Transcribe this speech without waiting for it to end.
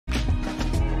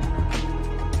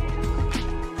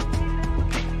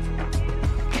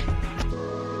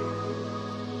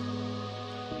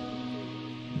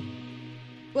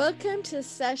Welcome to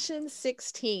session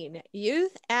 16,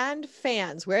 Youth and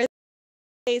Fans, where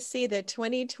they see the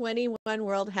 2021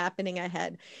 world happening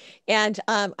ahead. And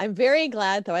I'm very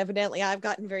glad, though evidently I've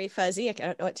gotten very fuzzy. I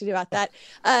don't know what to do about that.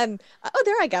 Oh,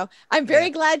 there I go. I'm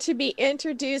very glad to be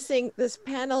introducing this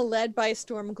panel led by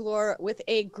Storm Gloor with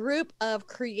a group of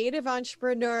creative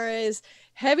entrepreneurs,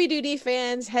 heavy-duty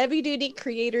fans, heavy-duty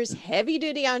creators,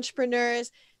 heavy-duty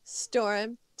entrepreneurs.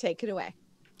 Storm, take it away.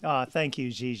 Oh, thank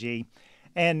you, Gigi.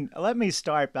 And let me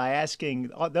start by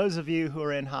asking those of you who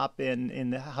are in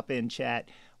the Hop-In chat,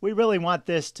 we really want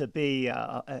this to be,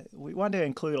 we want to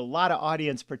include a lot of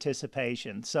audience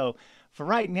participation. So for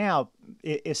right now,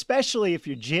 especially if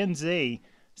you're Gen Z,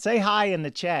 say hi in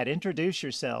the chat, introduce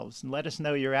yourselves, and let us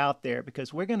know you're out there,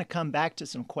 because we're going to come back to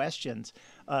some questions,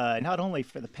 not only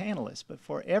for the panelists, but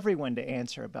for everyone to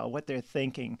answer about what they're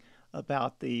thinking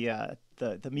about the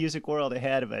music world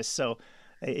ahead of us. So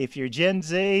if you're Gen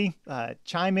Z,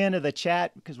 chime into the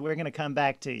chat, because we're going to come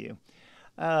back to you.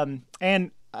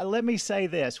 And let me say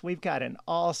this. We've got an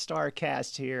all-star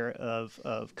cast here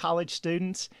of college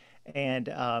students.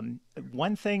 And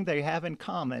one thing they have in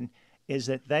common is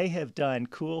that they have done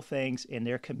cool things in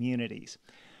their communities.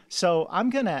 So I'm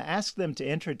going to ask them to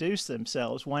introduce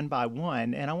themselves one by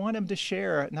one, and I want them to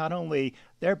share not only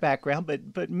their background,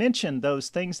 but mention those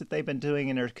things that they've been doing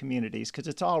in their communities, because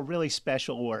it's all really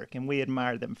special work, and we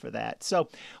admire them for that. So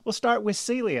we'll start with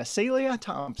Celia. Celia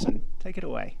Thomson, take it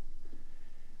away.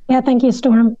 Yeah, thank you,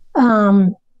 Storm.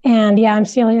 And yeah, I'm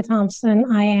Celia Thomson.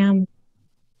 I am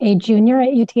a junior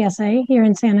at UTSA here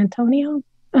in San Antonio,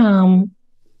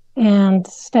 and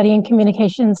studying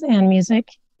communications and music.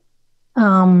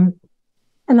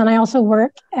 And then I also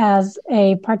work as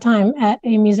a part-time at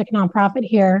a music nonprofit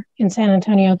here in San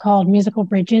Antonio called Musical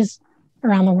Bridges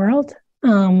Around the World.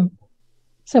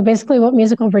 So basically what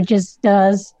Musical Bridges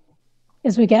does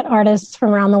is we get artists from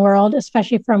around the world,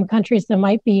 especially from countries that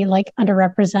might be like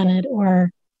underrepresented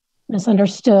or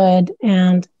misunderstood,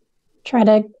 and try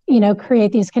to,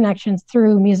 create these connections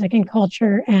through music and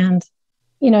culture and,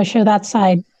 show that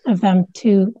side of them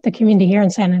to the community here in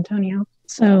San Antonio.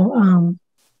 So,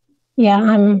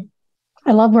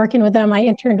 I love working with them. I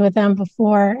interned with them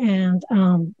before, and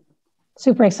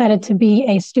super excited to be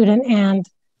a student and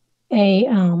a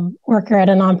worker at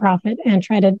a nonprofit and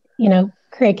try to,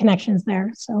 create connections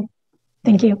there. So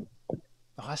thank you.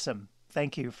 Awesome.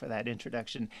 Thank you for that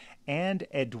introduction. And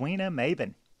Edwina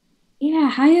Maben. Yeah.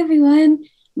 Hi, everyone.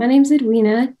 My name's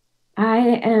Edwina. I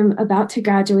am about to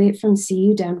graduate from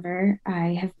CU Denver.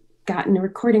 I have gotten a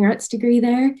recording arts degree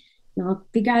there, and I'll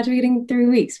be graduating in 3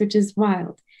 weeks, which is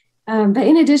wild. But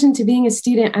in addition to being a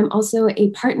student, I'm also a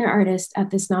partner artist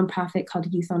at this nonprofit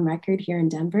called Youth on Record here in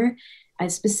Denver. I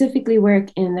specifically work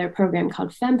in their program called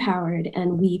FemPowered,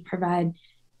 and we provide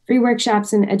free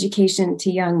workshops and education to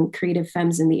young creative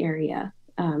femmes in the area.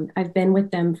 I've been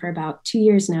with them for about 2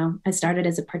 years now. I started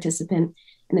as a participant,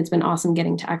 and it's been awesome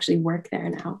getting to actually work there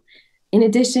now. In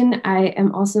addition, I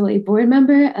am also a board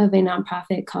member of a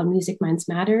nonprofit called Music Minds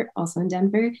Matter, also in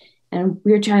Denver. And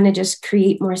we're trying to just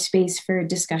create more space for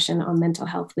discussion on mental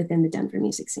health within the Denver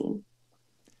music scene.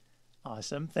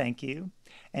 Awesome. Thank you.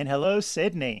 And hello,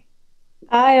 Sydney.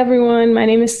 Hi, everyone. My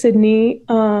name is Sydney.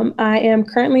 I am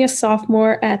currently a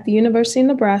sophomore at the University of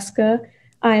Nebraska.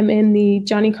 I'm in the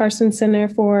Johnny Carson Center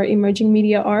for Emerging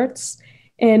Media Arts.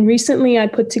 And recently I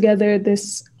put together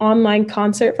this online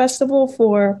concert festival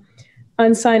for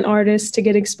unsigned artists to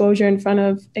get exposure in front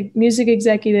of music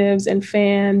executives and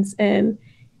fans and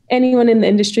anyone in the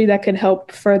industry that could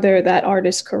help further that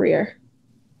artist's career.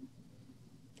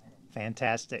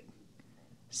 Fantastic.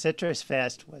 Citrus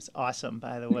Fest was awesome,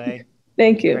 by the way.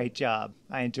 Thank you. Great job.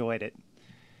 I enjoyed it.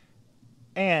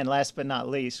 And last but not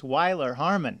least, Weiler,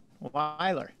 Harmon.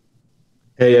 Weiler.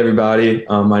 Hey, everybody.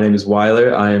 My name is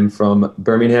Weiler. I am from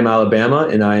Birmingham, Alabama,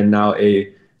 and I am now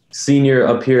a senior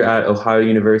up here at Ohio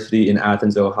University in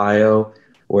Athens, Ohio,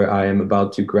 where I am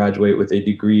about to graduate with a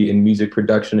degree in music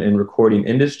production and recording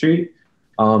industry.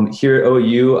 Here at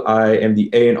OU, I am the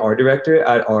A&R director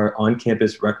at our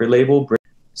on-campus record label.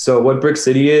 So what Brick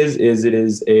City is it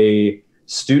is a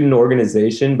student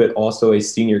organization, but also a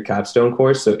senior capstone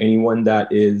course. So anyone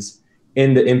that is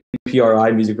in the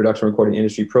MPRI, Music Production Recording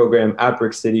Industry program at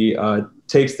Brick City,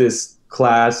 takes this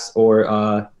class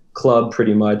or club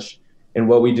pretty much. And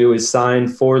what we do is sign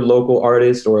 4 local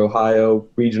artists or Ohio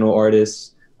regional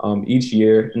artists each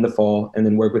year in the fall, and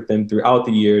then work with them throughout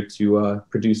the year to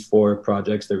produce 4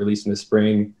 projects that release in the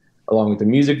spring, along with the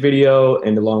music video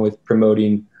and along with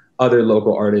promoting other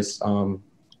local artists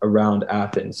around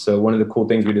Athens. So one of the cool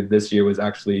things we did this year was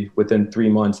actually within 3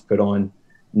 months put on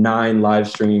 9 live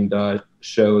streamed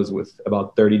shows with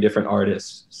about 30 different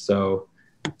artists. So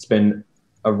it's been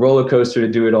a roller coaster to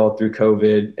do it all through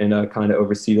COVID and kind of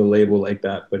oversee the label like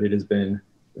that. But it has been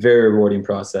a very rewarding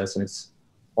process, and it's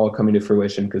all coming to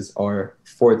fruition because our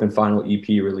 4th and final EP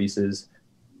releases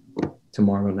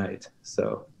tomorrow night.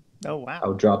 So oh, wow.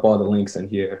 I'll drop all the links in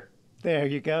here. There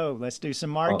you go. Let's do some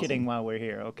marketing while we're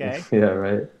here, okay? Yeah,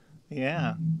 right.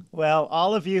 Yeah. Well,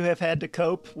 all of you have had to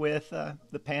cope with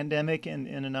the pandemic in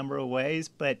a number of ways,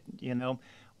 but, you know,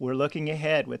 we're looking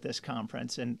ahead with this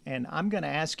conference, and I'm going to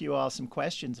ask you all some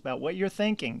questions about what you're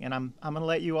thinking, and I'm going to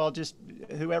let you all just,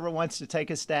 whoever wants to take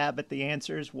a stab at the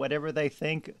answers, whatever they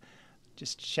think,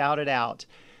 just shout it out.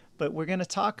 But we're going to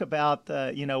talk about,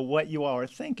 you know, what you all are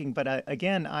thinking. But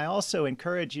again, I also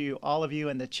encourage you, all of you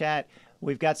in the chat,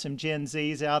 we've got some Gen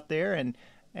Zs out there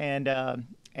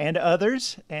and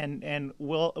others, and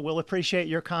we'll appreciate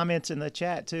your comments in the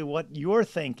chat too, what you're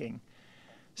thinking.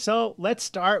 So let's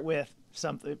start with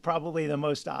something, probably the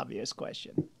most obvious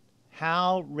question.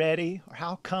 How ready or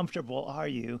how comfortable are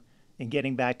you in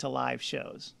getting back to live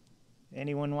shows?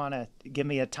 Anyone want to give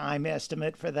me a time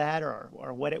estimate for that, or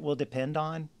what it will depend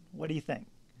on? What do you think?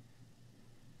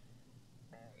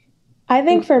 I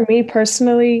think for me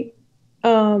personally,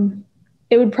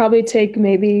 it would probably take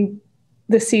maybe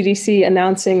the CDC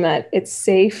announcing that it's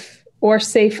safe or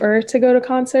safer to go to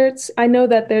concerts. I know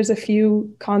that there's a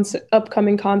few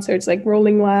upcoming concerts like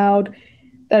Rolling Loud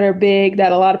that are big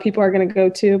that a lot of people are going to go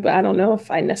to, but I don't know if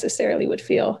I necessarily would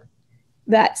feel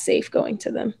that safe going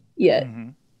to them yet.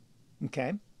 Mm-hmm.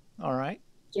 Okay. All right.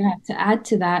 Yeah. To add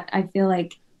to that, I feel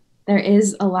like there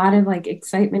is a lot of like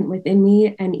excitement within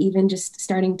me, and even just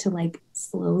starting to like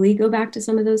slowly go back to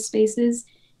some of those spaces.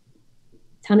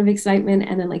 Ton of excitement,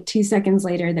 and then like 2 seconds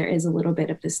later there is a little bit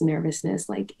of this nervousness,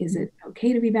 like, is it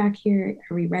okay to be back here?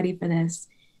 Are we ready for this?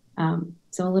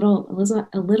 So a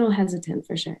little hesitant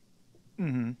for sure.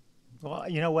 Mm-hmm. Well,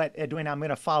 you know what, Edwina, I'm going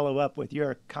to follow up with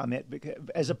your comment, because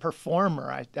as a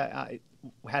performer,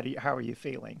 how are you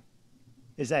feeling?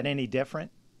 Is that any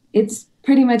different? It's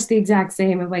pretty much the exact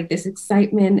same, of like this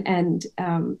excitement and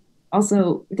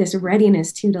also this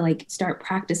readiness too, to like start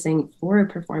practicing for a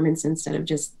performance instead of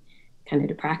just kind of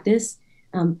to practice.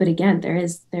 But again,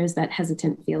 there's that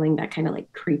hesitant feeling that kind of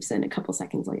like creeps in a couple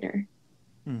seconds later.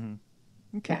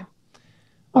 Mm-hmm. Okay. Yeah.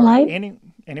 All right.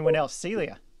 Anyone else?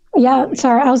 Celia? Yeah,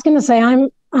 sorry. I was going to say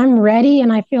I'm ready,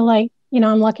 and I feel like, you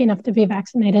know, I'm lucky enough to be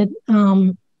vaccinated.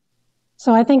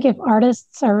 So I think if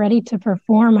artists are ready to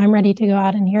perform, I'm ready to go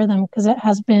out and hear them, because it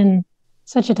has been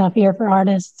such a tough year for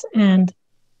artists, and,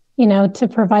 you know, to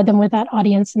provide them with that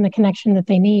audience and the connection that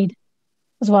they need,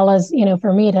 as well as, you know,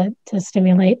 for me to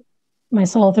stimulate my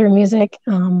soul through music.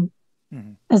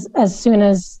 As soon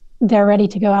as they're ready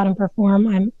to go out and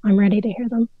perform, I'm ready to hear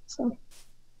them. So.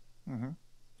 Mm-hmm.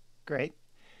 Great.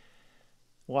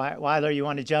 Weiler, you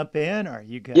want to jump in, or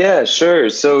you good? Yeah, sure.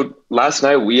 So last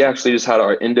night we actually just had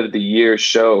our end of the year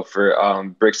show for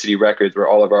Brick City Records, where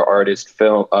all of our artists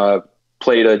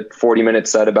played a 40-minute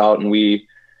set about, and we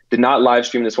did not live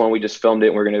stream this one. We just filmed it,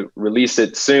 and we're going to release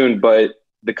it soon. But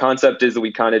the concept is that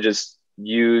we kind of just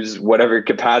use whatever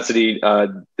capacity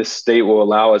the state will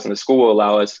allow us and the school will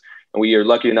allow us. And we are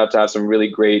lucky enough to have some really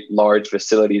great large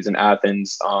facilities in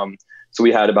Athens. So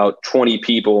we had about 20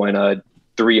 people in a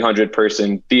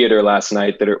 300-person theater last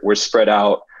night that were spread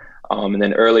out. And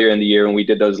then earlier in the year, when we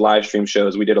did those live stream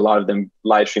shows, we did a lot of them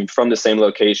live streamed from the same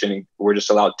location. We're just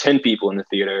allowed 10 people in the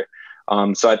theater.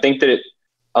 So I think that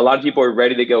a lot of people are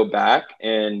ready to go back,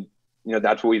 and you know,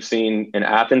 that's what we've seen in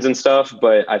Athens and stuff,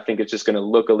 but I think it's just going to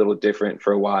look a little different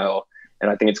for a while. And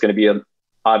I think it's going to be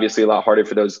obviously a lot harder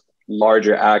for those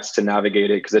larger acts to navigate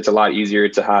it, because it's a lot easier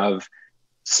to have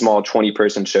small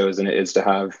 20-person shows than it is to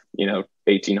have, you know,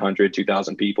 1,800,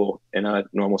 2,000 people in a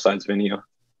normal size venue.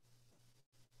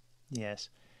 Yes.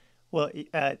 Well,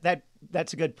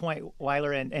 that's a good point,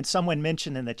 Weiler. And someone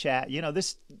mentioned in the chat, you know,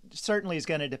 this certainly is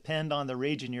going to depend on the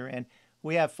region you're in.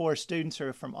 We have 4 students who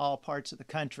are from all parts of the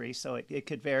country, so it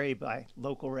could vary by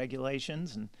local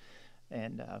regulations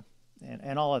and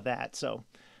all of that. So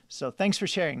thanks for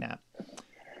sharing that.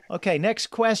 Okay, next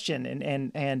question,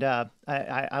 and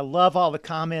I love all the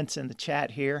comments in the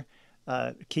chat here.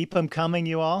 Keep them coming,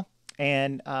 you all.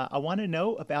 And I want to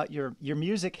know about your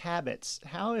music habits.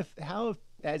 How have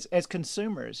as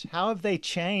consumers, how have they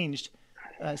changed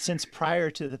since prior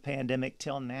to the pandemic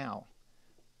till now?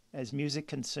 As music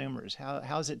consumers,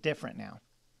 how's it different now?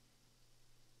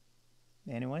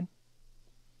 Anyone?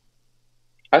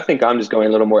 I think I'm just going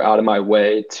a little more out of my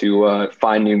way to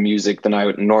find new music than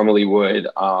I normally would.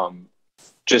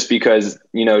 Just because,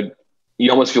 you know, you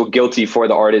almost feel guilty for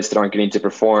the artists that aren't getting to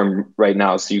perform right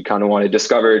now. So you kind of want to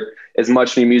discover as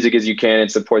much new music as you can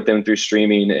and support them through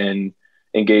streaming and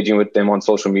engaging with them on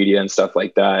social media and stuff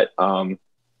like that.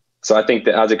 So I think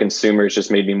that as a consumer, it's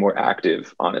just made me more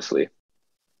active, honestly.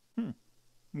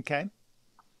 Okay.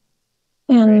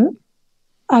 And Great.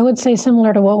 I would say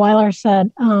similar to what Weiler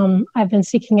said, I've been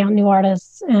seeking out new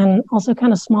artists and also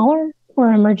kind of smaller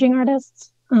or emerging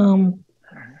artists.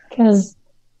 Because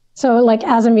so like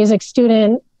as a music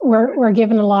student, we're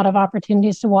given a lot of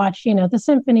opportunities to watch, the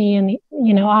symphony and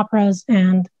the, operas.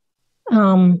 And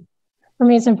for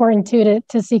me, it's important too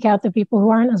to seek out the people who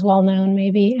aren't as well known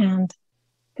maybe, and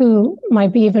who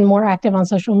might be even more active on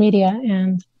social media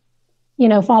and,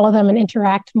 follow them and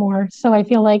interact more. So I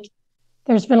feel like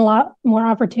there's been a lot more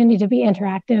opportunity to be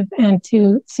interactive and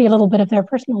to see a little bit of their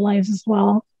personal lives as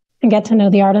well and get to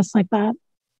know the artists like that.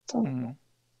 So.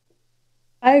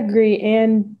 I agree.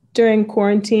 And during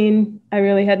quarantine, I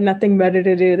really had nothing better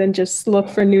to do than just look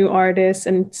for new artists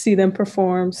and see them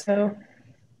perform. So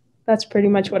that's pretty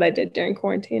much what I did during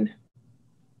quarantine.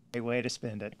 Great way to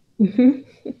spend it.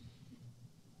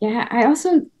 Yeah, I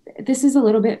also, this is a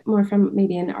little bit more from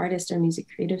maybe an artist or music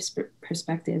creative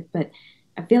perspective, but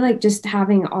I feel like just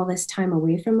having all this time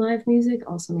away from live music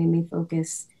also made me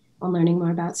focus on learning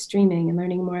more about streaming and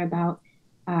learning more about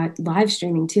live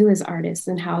streaming too as artists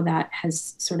and how that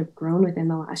has sort of grown within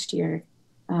the last year.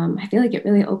 I feel like it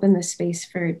really opened the space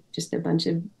for just a bunch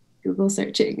of Google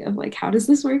searching of like, how does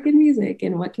this work in music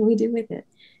and what can we do with it?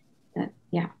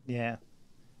 Yeah.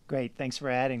 Great. Thanks for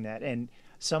adding that. And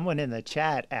someone in the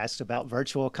chat asked about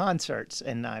virtual concerts,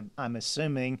 and I'm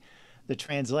assuming the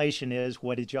translation is,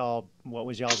 what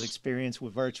was y'all's experience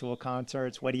with virtual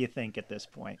concerts? What do you think at this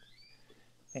point?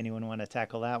 Anyone want to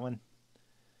tackle that one?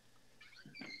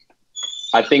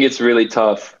 I think it's really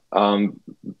tough.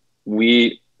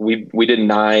 We did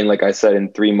 9, like I said,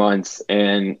 in 3 months,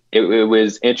 and it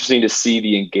was interesting to see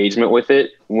the engagement with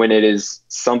it when it is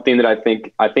something that I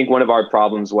think one of our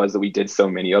problems was that we did so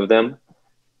many of them.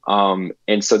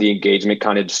 And so the engagement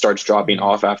kind of starts dropping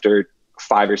off after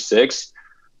 5 or 6.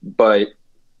 But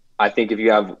I think if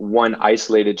you have one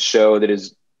isolated show that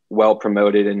is well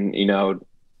promoted and,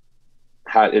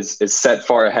 is set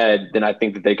far ahead, then I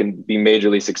think that they can be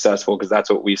majorly successful, because that's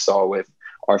what we saw with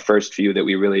our first few that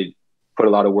we really put a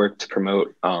lot of work to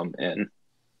promote.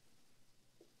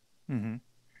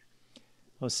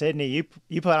 Well, Sydney,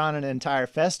 you put on an entire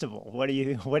festival. What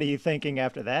are you thinking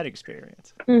after that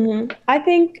experience? I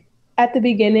think at the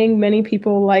beginning, many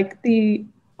people like the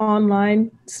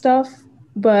online stuff,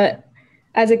 but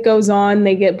as it goes on,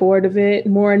 they get bored of it.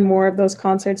 More and more of those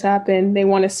concerts happen. They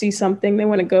want to see something. They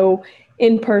want to go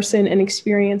in person and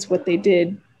experience what they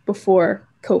did before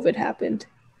COVID happened.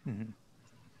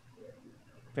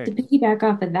 To piggyback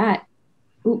off of that,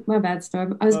 my bad,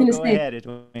 Storm. I was going to say, ahead,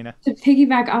 Edwina. To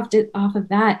piggyback off of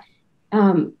that,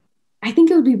 I think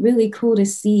it would be really cool to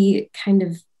see kind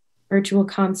of virtual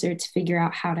concerts figure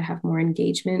out how to have more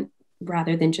engagement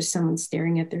rather than just someone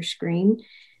staring at their screen.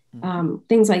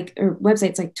 Things like, or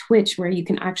websites like Twitch, where you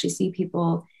can actually see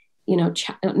people,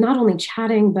 not only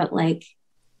chatting, but like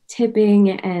tipping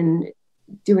and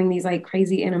doing these like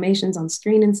crazy animations on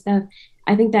screen and stuff.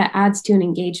 I think that adds to an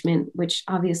engagement, which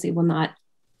obviously will not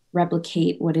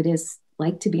replicate what it is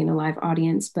like to be in a live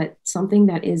audience, but something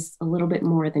that is a little bit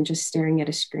more than just staring at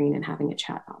a screen and having a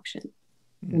chat option,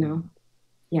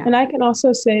 Yeah. And I can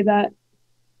also say that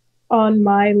on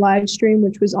my live stream,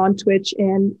 which was on Twitch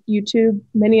and YouTube,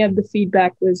 many of the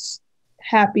feedback was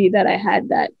happy that I had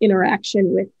that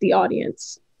interaction with the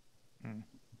audience.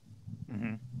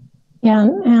 Yeah,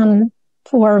 and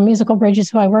for Musical Bridges,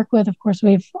 who I work with, of course,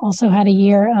 we've also had a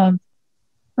year of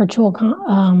virtual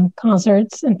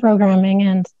concerts and programming,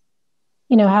 and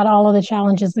had all of the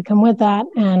challenges that come with that,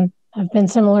 and have been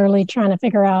similarly trying to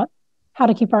figure out how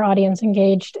to keep our audience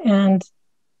engaged. And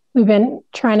we've been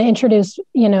trying to introduce,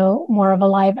 more of a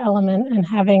live element and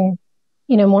having,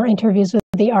 more interviews with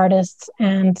the artists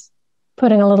and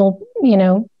putting a little,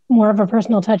 more of a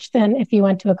personal touch than if you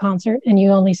went to a concert and you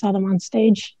only saw them on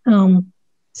stage.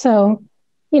 So,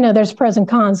 there's pros and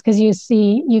cons, because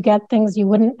you get things you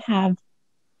wouldn't have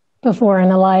before in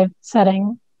a live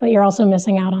setting, but you're also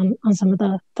missing out on some of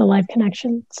the live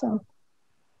connection. So.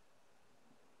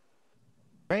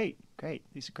 Great.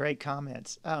 These are great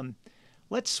comments.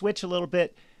 Let's switch a little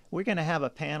bit. We're going to have a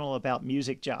panel about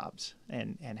music jobs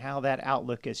and how that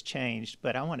outlook has changed.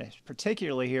 But I want to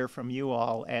particularly hear from you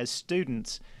all as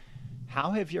students.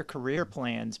 How have your career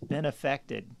plans been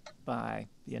affected by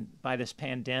this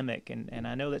pandemic? And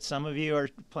I know that some of you are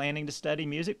planning to study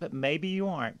music, but maybe you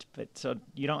aren't. But so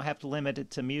you don't have to limit it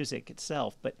to music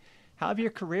itself. But How have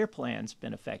your career plans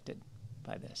been affected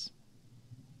by this?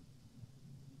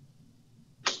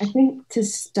 I think to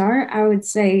start, I would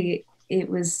say it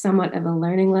was somewhat of a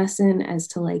learning lesson as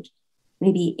to like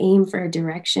maybe aim for a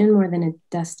direction more than a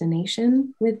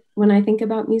destination with when I think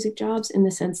about music jobs, in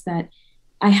the sense that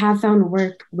I have found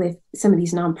work with some of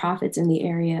these nonprofits in the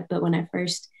area. But when I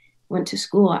first went to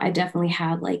school, I definitely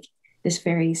had like this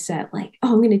very set, like,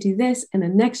 oh, I'm going to do this. And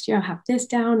then next year I'll have this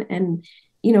down. And,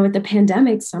 you know, with the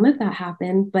pandemic, some of that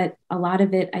happened, but a lot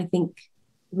of it, I think,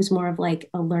 was more of like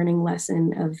a learning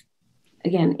lesson of,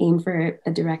 again, aim for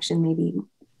a direction, maybe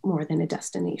more than a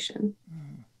destination.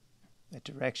 A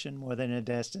direction more than a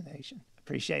destination.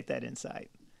 Appreciate that insight.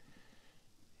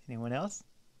 Anyone else?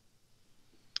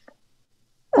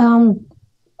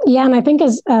 Yeah, and I think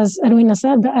as Edwina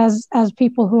said, as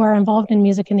people who are involved in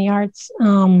music and the arts,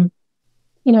 you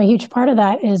know, a huge part of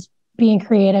that is being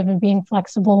creative and being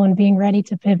flexible and being ready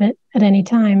to pivot at any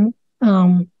time.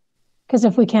 Because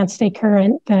if we can't stay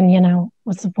current, then, you know,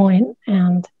 what's the point?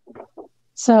 And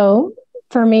so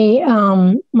for me,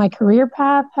 my career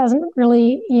path hasn't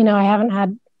really, you know, I haven't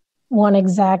had one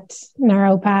exact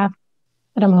narrow path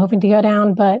that I'm hoping to go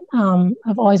down, but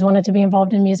I've always wanted to be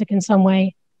involved in music in some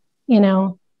way. You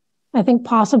know, I think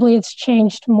possibly it's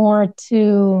changed more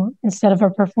to, instead of a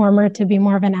performer, to be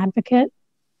more of an advocate.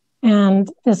 And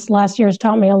this last year has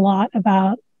taught me a lot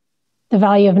about the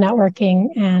value of networking.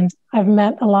 And I've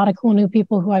met a lot of cool new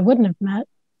people who I wouldn't have met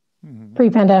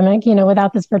pre-pandemic, you know,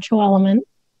 without this virtual element.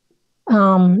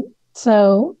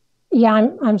 So yeah,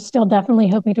 I'm still definitely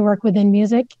hoping to work within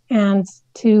music and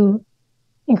to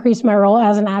increase my role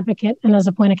as an advocate and as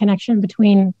a point of connection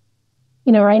between,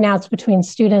 you know, right now it's between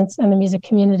students and the music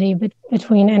community, but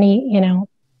between any, you know,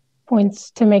 points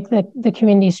to make the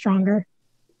community stronger.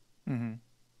 Mm-hmm.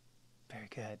 Very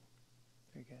good.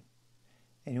 Very good.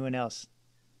 Anyone else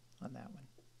on that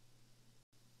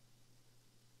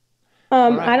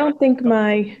one? Right. I don't think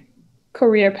my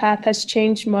career path has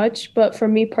changed much, but for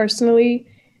me personally,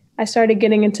 I started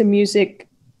getting into music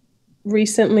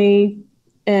recently,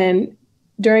 and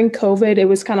during COVID, it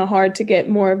was kind of hard to get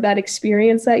more of that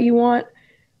experience that you want.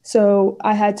 So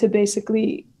I had to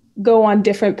basically go on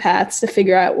different paths to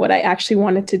figure out what I actually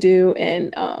wanted to do.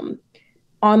 And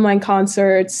online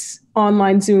concerts,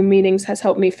 online Zoom meetings has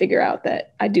helped me figure out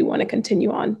that I do want to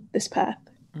continue on this path.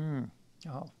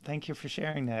 Oh, thank you for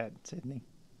sharing that, Sydney.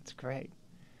 That's great.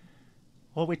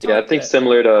 Well, I think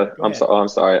similar to, I'm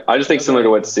sorry. I just think similar to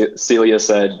what Celia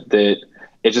said, that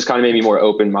it just kind of made me more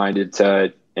open-minded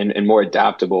to, and more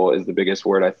adaptable is the biggest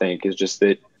word, I think, is just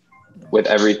that with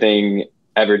everything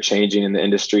ever changing in the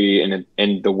industry and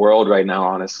in the world right now,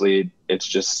 honestly, it's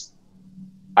just,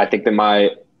 I think that my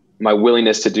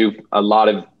willingness to do a lot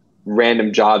of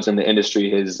random jobs in the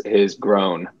industry has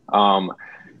grown.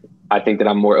 I think that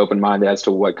I'm more open-minded as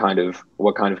to what kind of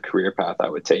career path I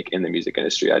would take in the music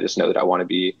industry. I just know that I want to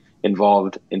be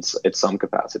involved in some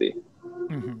capacity.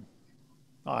 Mm-hmm.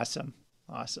 Awesome.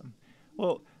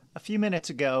 Well, a few minutes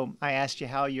ago, I asked you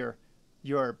how your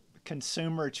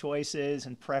consumer choices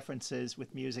and preferences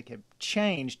with music have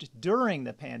changed during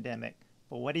the pandemic.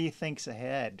 But what do you think's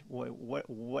ahead?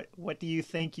 What do you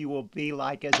think you will be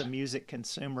like as a music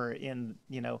consumer in,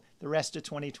 you know, the rest of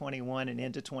 2021 and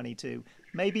into 22?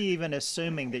 Maybe even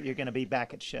assuming that you're going to be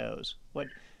back at shows. What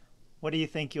do you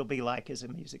think you'll be like as a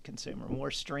music consumer?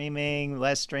 More streaming,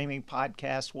 less streaming,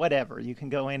 podcasts, whatever. You can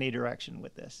go any direction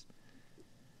with this.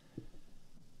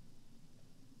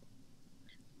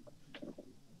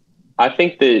 I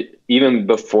think that even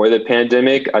before the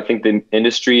pandemic, I think the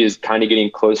industry is kind of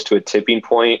getting close to a tipping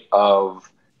point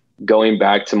of going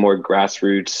back to more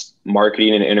grassroots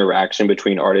marketing and interaction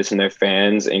between artists and their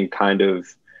fans, and kind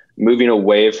of moving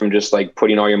away from just like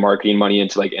putting all your marketing money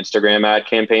into like Instagram ad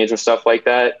campaigns and stuff like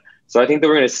that. So I think that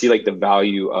we're going to see like the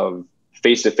value of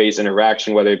face-to-face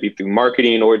interaction, whether it be through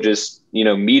marketing or just, you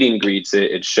know, meet and greets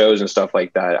at shows and stuff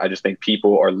like that. I just think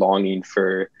people are longing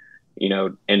for, you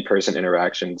know, in-person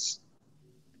interactions.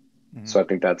 Mm-hmm. So I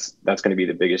think that's going to be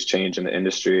the biggest change in the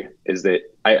industry, is that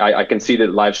I can see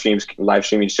that live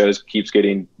streaming shows keeps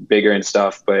getting bigger and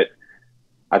stuff, but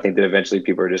I think that eventually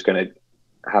people are just going to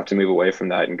have to move away from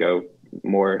that and go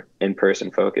more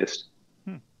in-person focused.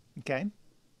 Okay.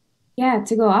 Yeah,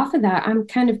 to go off of that, I'm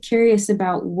kind of curious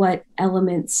about what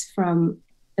elements from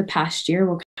the past year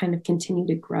will kind of continue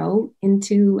to grow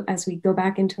into as we go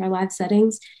back into our live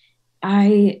settings.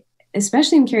 I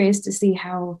especially am curious to see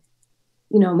how,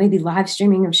 you know, maybe live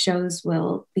streaming of shows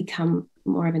will become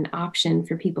more of an option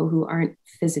for people who aren't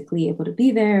physically able to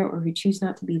be there or who choose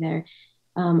not to be there.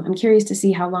 I'm curious to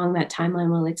see how long that timeline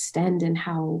will extend and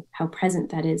how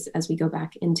present that is as we go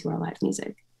back into our live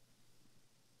music.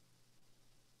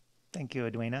 Thank you,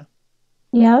 Edwina.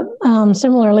 Yeah,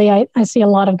 similarly, I see a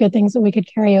lot of good things that we could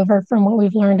carry over from what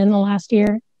we've learned in the last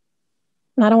year.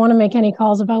 And I don't want to make any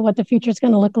calls about what the future is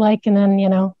going to look like and then,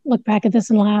 look back at this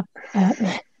and laugh at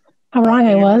how wrong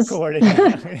I was. Recorded.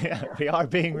 Yeah, we are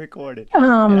being recorded.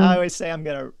 And I always say I'm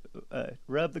going to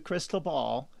rub the crystal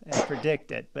ball and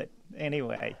predict it. But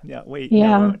anyway, no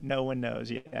one knows.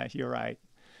 Yeah, you're right.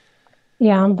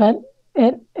 Yeah, but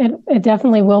it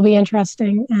definitely will be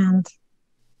interesting. And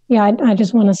yeah, I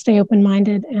just want to stay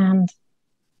open-minded and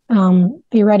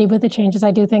be ready with the changes.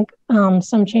 I do think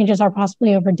some changes are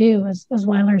possibly overdue, as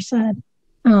Weiler said.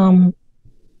 There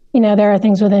are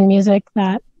things within music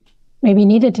that maybe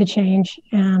needed to change,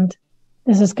 and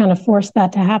this has kind of forced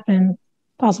that to happen,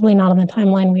 possibly not on the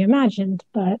timeline we imagined,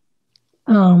 but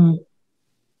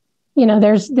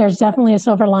there's definitely a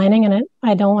silver lining in it.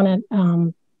 I don't want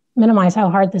to minimize how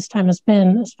hard this time has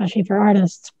been, especially for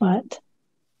artists, but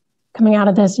coming out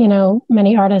of this,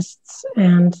 many artists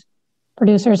and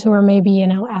producers who are maybe,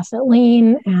 asset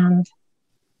lean and,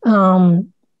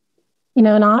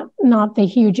 not the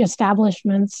huge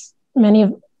establishments. Many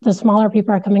of the smaller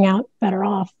people are coming out better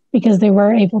off because they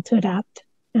were able to adapt.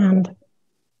 And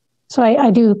so I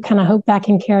do kind of hope that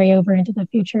can carry over into the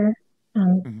future.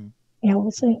 And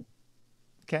we'll see.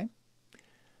 Okay.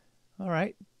 All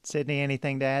right. Sydney,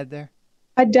 anything to add there?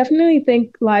 I definitely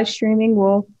think live streaming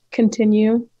will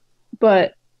continue,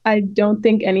 but I don't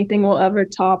think anything will ever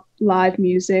top live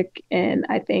music. And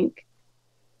I think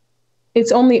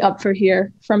it's only up from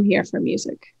here for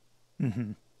music.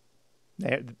 Mm-hmm.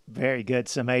 Very good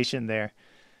summation there.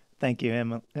 Thank you,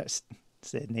 Emma.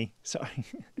 Sydney, sorry.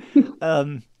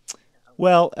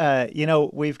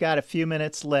 We've got a few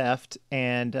minutes left,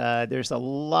 and there's a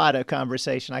lot of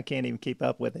conversation I can't even keep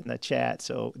up with in the chat.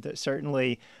 So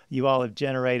certainly you all have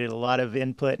generated a lot of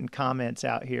input and comments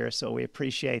out here, so we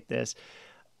appreciate this.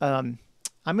 I'm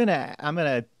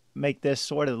gonna make this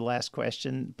sort of the last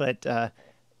question, but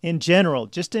in general,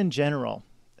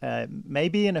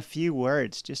 maybe in a few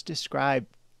words, just describe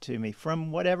to me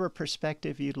from whatever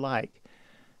perspective you'd like,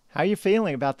 how you're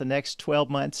feeling about the next 12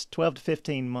 to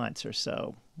 15 months or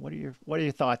so. What are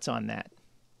your thoughts on that?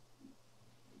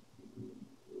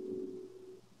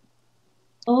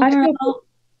 Overall,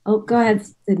 go ahead,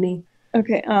 Sydney.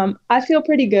 Okay. I feel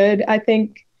pretty good. I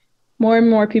think more and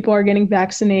more people are getting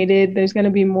vaccinated. There's going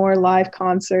to be more live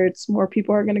concerts. More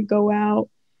people are going to go out.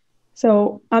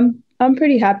 So I'm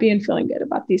pretty happy and feeling good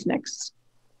about these next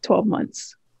 12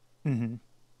 months. Mm-hmm.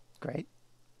 Great.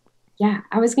 Yeah,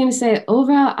 I was going to say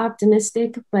overall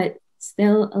optimistic, but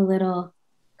still a little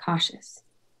cautious.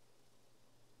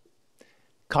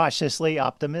 Cautiously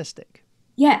optimistic.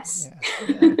 Yes.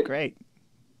 Yeah, great.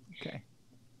 Okay.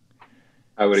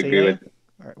 I would agree with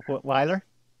Weiler.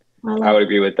 I would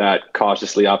agree with that.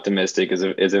 Cautiously optimistic is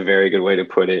a very good way to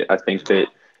put it. I think that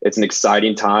it's an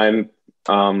exciting time.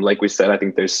 Like we said, I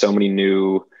think there's so many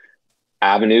new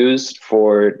avenues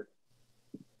for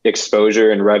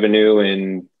exposure and revenue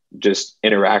and just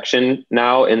interaction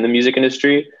now in the music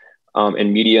industry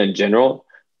and media in general.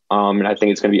 And I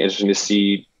think it's going to be interesting to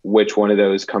see which one of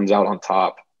those comes out on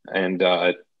top and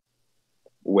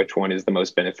which one is the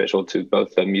most beneficial to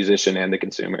both the musician and the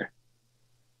consumer.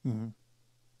 Mm-hmm.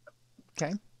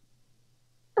 Okay.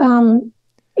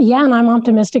 Yeah, and I'm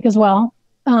optimistic as well.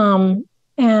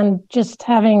 And just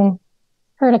having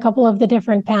heard a couple of the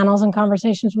different panels and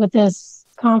conversations with this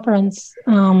conference,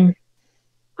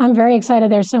 I'm very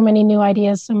excited. There's so many new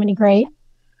ideas, so many great,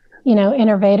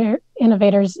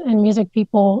 innovators and music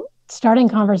people starting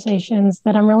conversations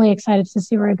that I'm really excited to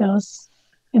see where it goes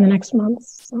in the next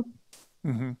months. So.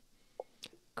 Mm-hmm.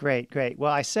 Great.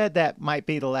 Well, I said that might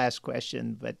be the last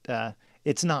question, but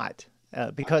it's not.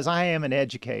 Because I am an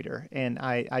educator, and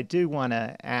I do want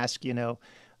to ask,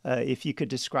 if you could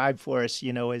describe for us,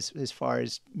 as far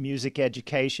as music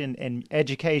education and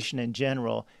education in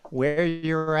general, where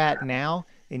you're at now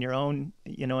in your own,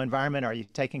 environment. Are you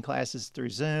taking classes through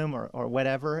Zoom or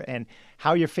whatever, and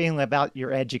how you're feeling about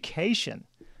your education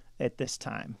at this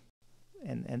time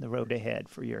and the road ahead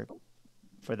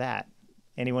for that?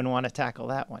 Anyone want to tackle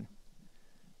that one?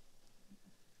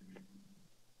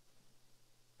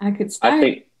 I could start. I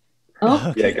think.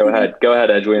 Oh, yeah. Go ahead,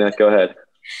 Edwina. Go ahead.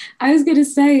 I was gonna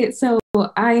say, so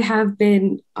I have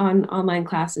been on online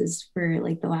classes for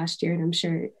like the last year, and I'm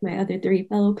sure my other three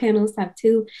fellow panelists have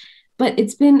too. But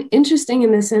it's been interesting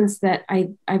in the sense that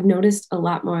I've noticed a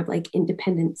lot more like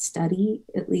independent study,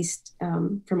 at least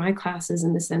for my classes,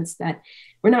 in the sense that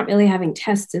we're not really having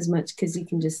tests as much because you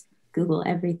can just Google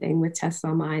everything with tests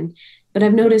online. But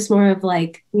I've noticed more of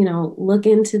like, look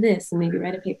into this and maybe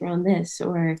write a paper on this,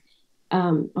 or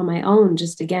on my own,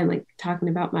 just again, like talking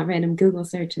about my random Google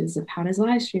searches of how does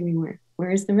live streaming work?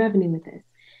 Where is the revenue with this?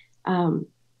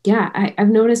 I've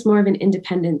noticed more of an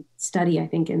independent study, I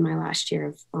think, in my last year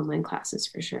of online classes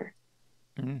for sure.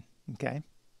 Okay.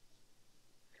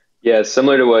 Yeah,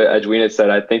 similar to what Edwina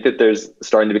said, I think that there's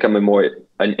starting to become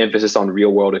an emphasis on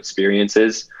real world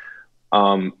experiences.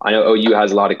 I know OU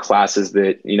has a lot of classes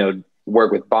that,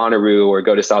 work with Bonnaroo or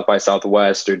go to South by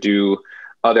Southwest or do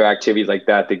other activities like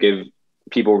that give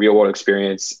people real world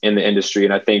experience in the industry.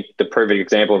 And I think the perfect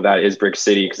example of that is Brick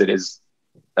City, because it is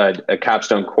a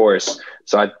capstone course.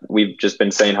 So we've just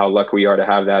been saying how lucky we are to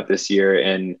have that this year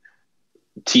and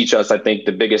teach us. I think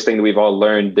the biggest thing that we've all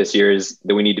learned this year is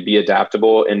that we need to be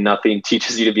adaptable, and nothing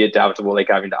teaches you to be adaptable like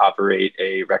having to operate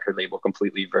a record label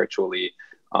completely virtually,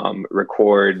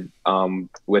 record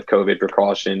with COVID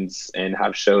precautions, and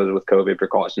have shows with COVID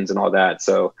precautions and all that.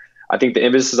 So I think the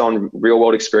emphasis on real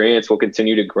world experience will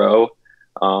continue to grow,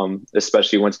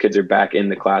 especially once kids are back in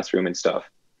the classroom and stuff.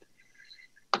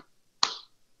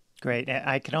 Great.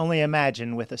 I can only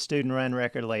imagine with a student-run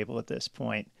record label at this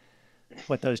point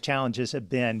what those challenges have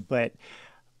been, but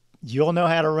you'll know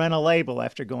how to run a label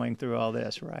after going through all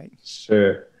this, right?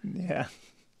 Sure. Yeah.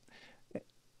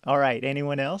 All right.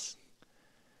 Anyone else?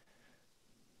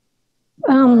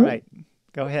 All right.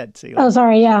 Go ahead, Celia. Oh,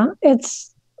 sorry. Yeah.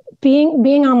 It's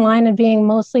being online and being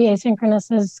mostly asynchronous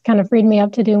has kind of freed me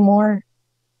up to do more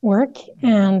work.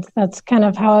 And that's kind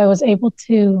of how I was able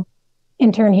to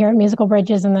intern here at Musical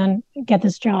Bridges and then get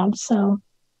this job. So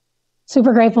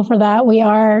super grateful for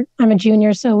that. I'm a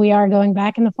junior, so we are going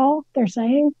back in the fall, they're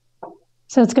saying.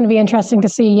 So it's going to be interesting to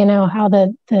see, how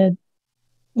the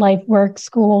life, work,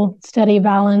 school, study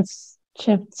balance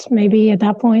shifts maybe at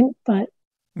that point. But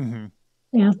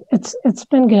yeah, it's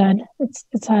been good. It's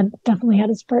definitely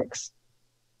had its perks.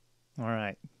 All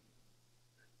right.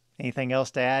 Anything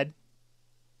else to add?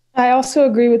 I also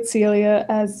agree with Celia.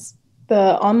 As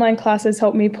the online classes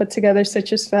helped me put together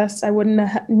Citrus Fest, I wouldn't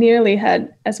have nearly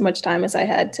had as much time as I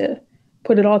had to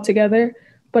put it all together,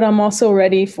 but I'm also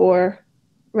ready for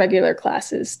regular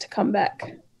classes to come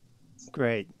back.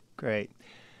 Great.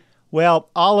 Well,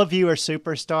 all of you are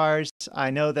superstars. I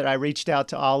know that I reached out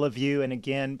to all of you, and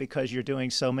again, because you're doing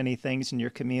so many things in your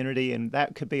community, and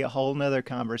that could be a whole nother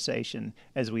conversation,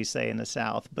 as we say in the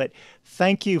South. But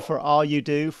thank you for all you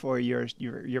do for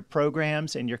your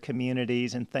programs and your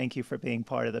communities, and thank you for being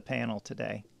part of the panel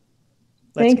today.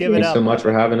 Let's give it up. Thanks so much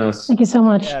for having us. Thank you so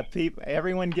much. Yeah,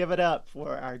 everyone give it up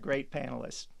for our great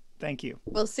panelists. Thank you.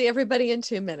 We'll see everybody in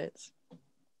 2 minutes.